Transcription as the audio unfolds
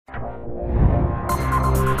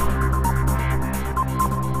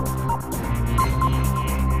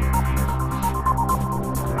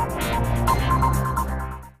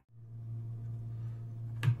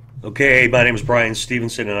Okay, my name is Brian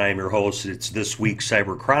Stevenson, and I am your host. It's this week's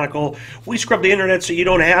Cyber Chronicle. We scrub the internet so you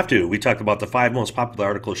don't have to. We talked about the 5 most popular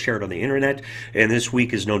articles shared on the internet, and this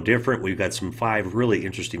week is no different. We've got some 5 really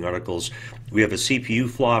interesting articles. We have a CPU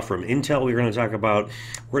flaw from Intel we're going to talk about.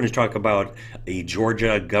 We're going to talk about a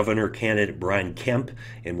Georgia governor candidate, Brian Kemp,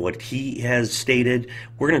 and what he has stated.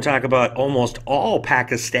 We're going to talk about almost all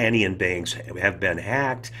Pakistani banks have been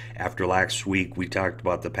hacked. After last week, we talked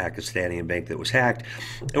about the Pakistani bank that was hacked.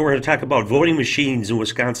 And we're going to talk about voting machines in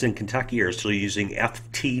Wisconsin and Kentucky are still using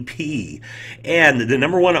FTP. And the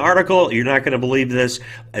number one article, you're not going to believe this,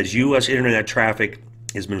 as U.S. internet traffic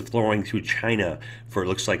has been flowing through China for it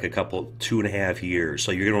looks like a couple, 2.5 years.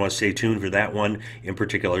 So you're going to want to stay tuned for that one in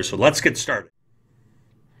particular. So let's get started.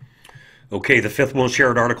 Okay, the 5th most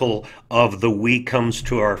shared article of the week comes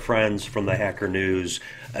to our friends from the Hacker News.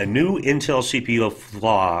 A new Intel CPU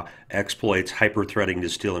flaw exploits hyper-threading to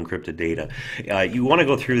steal encrypted data. You want to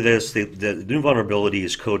go through this. The new vulnerability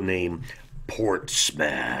is codenamed Port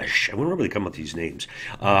Smash. I wouldn't really come up with these names.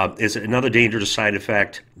 It's another dangerous side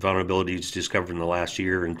effect. Vulnerabilities discovered in the last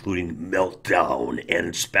year, including Meltdown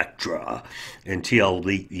and Spectra and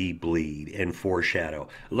TLE Bleed and Foreshadow.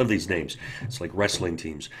 I love these names. It's like wrestling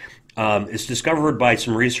teams. It's discovered by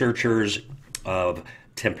some researchers of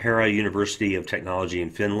Tampere University of Technology in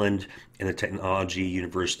Finland and the Technology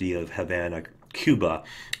University of Havana, Cuba,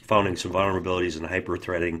 finding some vulnerabilities in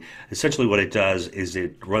hyper-threading. Essentially what it does is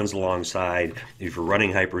it runs alongside if you're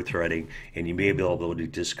running hyper-threading, and you may be able to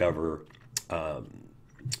discover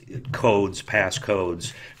codes,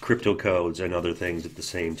 passcodes, crypto codes, and other things at the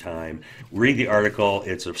same time. Read the article.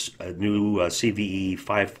 It's a new CVE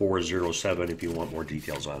 5407 if you want more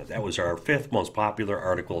details on it. That was our 5th most popular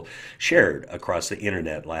article shared across the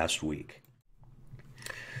internet last week.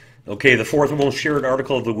 Okay, the 4th most shared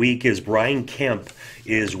article of the week is Brian Kemp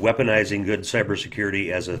is weaponizing good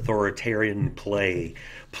cybersecurity as authoritarian ploy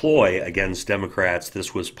against Democrats.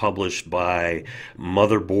 This was published by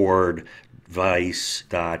Motherboard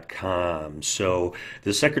Vice.com. So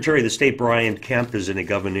the Secretary of the State, Brian Kemp, is in a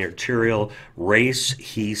gubernatorial race.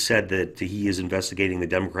 He said that he is investigating the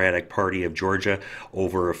Democratic Party of Georgia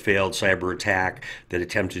over a failed cyber attack that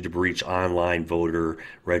attempted to breach online voter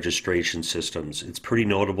registration systems. It's pretty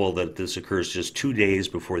notable that this occurs just 2 days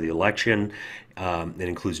before the election. It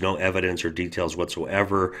includes no evidence or details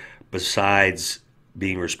whatsoever besides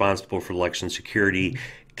being responsible for election security.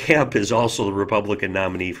 Kemp is also the Republican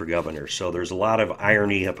nominee for governor, so there's a lot of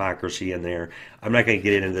irony, hypocrisy in there. I'm not going to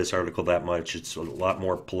get into this article that much. It's a lot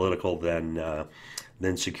more political than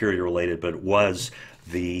security related, but it was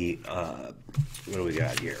the what do we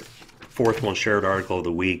got here? 4th most shared article of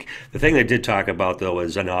the week. The thing they did talk about, though,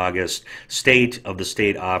 is in August, State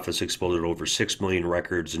Office exploded over 6 million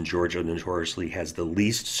records, and Georgia notoriously has the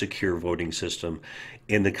least secure voting system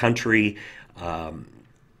in the country.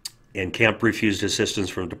 And Kemp refused assistance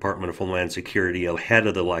from the Department of Homeland Security ahead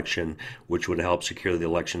of the election, which would help secure the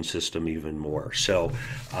election system even more. So,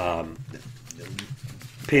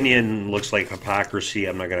 opinion looks like hypocrisy.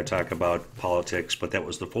 I'm not going to talk about politics, but that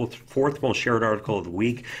was the 4th most shared article of the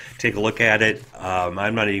week. Take a look at it.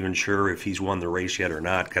 I'm not even sure if he's won the race yet or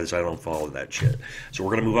not because I don't follow that shit. So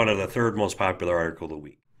we're going to move on to the 3rd most popular article of the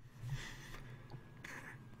week.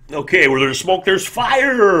 Okay, where there's smoke, there's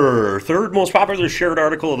fire. 3rd most popular shared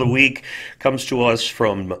article of the week comes to us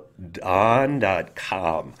from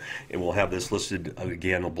Don.com. And we'll have this listed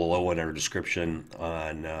again below in our description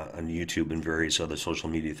on YouTube and various other social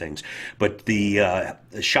media things. But the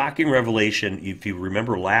shocking revelation, if you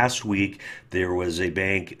remember last week, there was a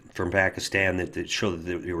bank from Pakistan that showed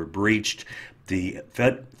that they were breached. The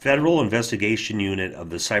Federal Investigation Unit of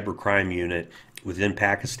the Cybercrime Unit within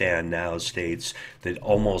Pakistan now states that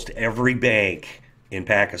almost every bank in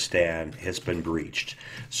Pakistan has been breached.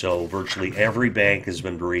 So virtually every bank has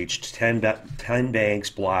been breached. 10 banks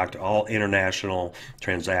blocked all international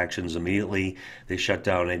transactions immediately. They shut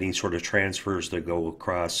down any sort of transfers that go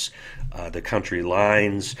across the country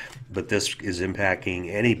lines. But this is impacting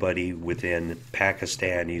anybody within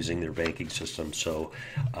Pakistan using their banking system. So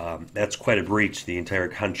that's quite a breach. The entire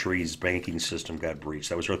country's banking system got breached.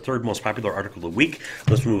 That was our 3rd most popular article of the week.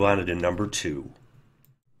 Let's move on to number 2.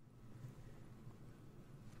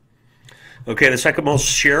 Okay, the 2nd most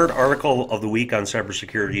shared article of the week on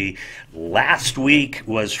cybersecurity last week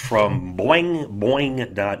was from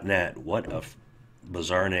boingboing.net. What a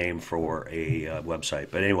bizarre name for a website.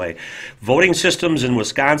 But anyway, voting systems in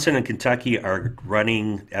Wisconsin and Kentucky are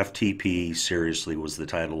running FTP seriously was the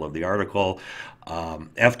title of the article.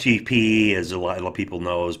 FTP, as a lot of people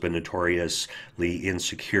know, has been notoriously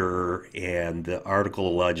insecure, and the article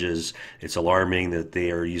alleges it's alarming that they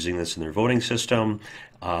are using this in their voting system.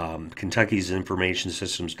 Kentucky's information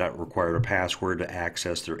systems not required a password to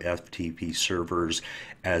access their FTP servers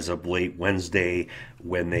as of late Wednesday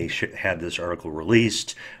when they had this article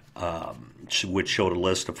released, which showed a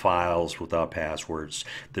list of files without passwords.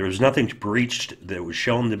 There was nothing breached that was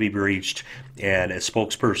shown to be breached, and a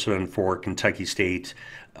spokesperson for Kentucky State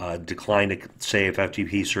declined to say if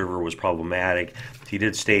FTP server was problematic. He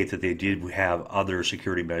did state that they did have other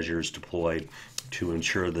security measures deployed to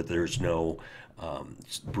ensure that there's no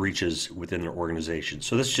breaches within their organization.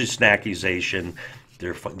 So this is just an accusation.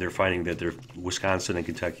 They're finding that Wisconsin and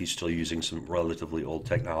Kentucky still using some relatively old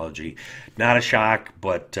technology. Not a shock,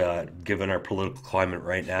 but given our political climate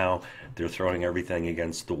right now, they're throwing everything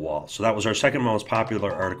against the wall. So that was our second most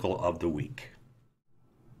popular article of the week.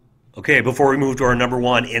 Okay, before we move to our number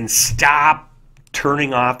one, and stop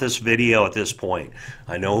turning off this video at this point.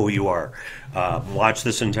 I know who you are. Watch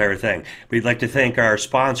this entire thing. We'd like to thank our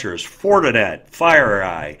sponsors, Fortinet,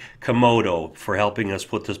 FireEye, Komodo, for helping us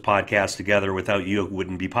put this podcast together. Without you, it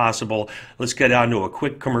wouldn't be possible. Let's get on to a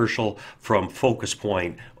quick commercial from Focus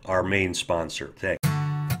Point, our main sponsor. Thanks.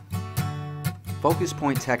 Focus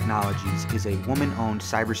Point Technologies is a woman-owned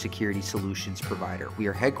cybersecurity solutions provider. We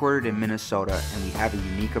are headquartered in Minnesota, and we have a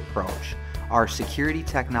unique approach. Our Security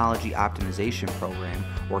Technology Optimization Program,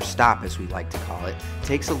 or STOP as we like to call it,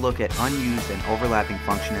 takes a look at unused and overlapping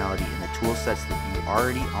functionality in the tool sets that you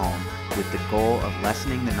already own with the goal of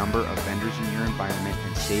lessening the number of vendors in your environment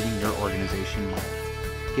and saving your organization money.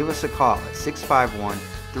 Give us a call at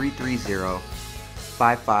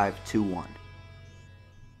 651-330-5521.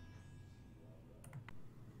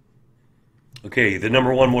 Okay, the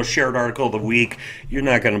number one most shared article of the week. You're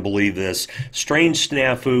not going to believe this. Strange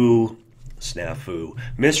snafu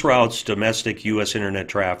misroutes domestic U.S. internet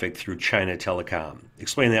traffic through China Telecom.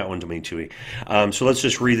 Explain that one to me, Tui. So let's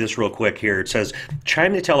just read this real quick here. It says,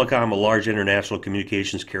 China Telecom, a large international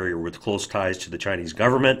communications carrier with close ties to the Chinese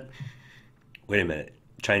government. Wait a minute.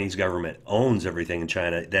 Chinese government owns everything in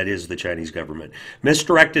China. That is the Chinese government.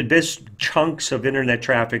 Misdirected chunks of internet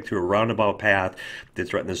traffic through a roundabout path that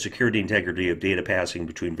threaten the security integrity of data passing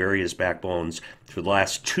between various backbones for the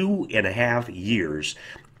last 2.5 years.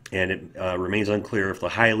 And it remains unclear if the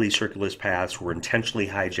highly circuitous paths were intentionally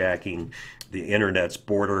hijacking the internet's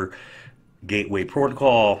border gateway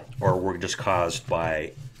protocol or were just caused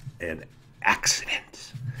by an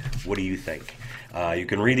accident. What do you think? You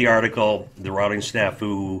can read the article. The routing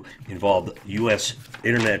snafu involved U.S.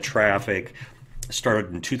 internet traffic,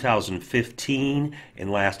 started in 2015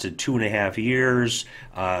 and lasted 2.5 years.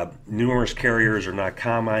 Numerous carriers are not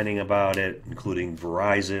commenting about it, including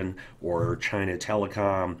Verizon or China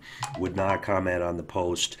Telecom would not comment on the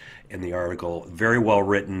post in the article. Very well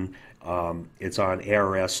written. It's on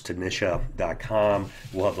arstanisha.com.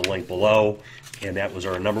 We'll have the link below. And that was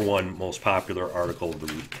our number one most popular article of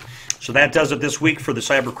the week. So that does it this week for the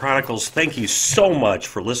Cyber Chronicles. Thank you so much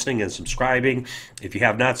for listening and subscribing. If you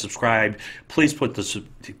have not subscribed, please click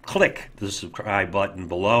the subscribe button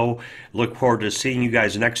below. Look forward to seeing you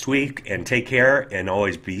guys next week, and take care, and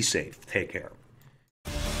always be safe. Take care.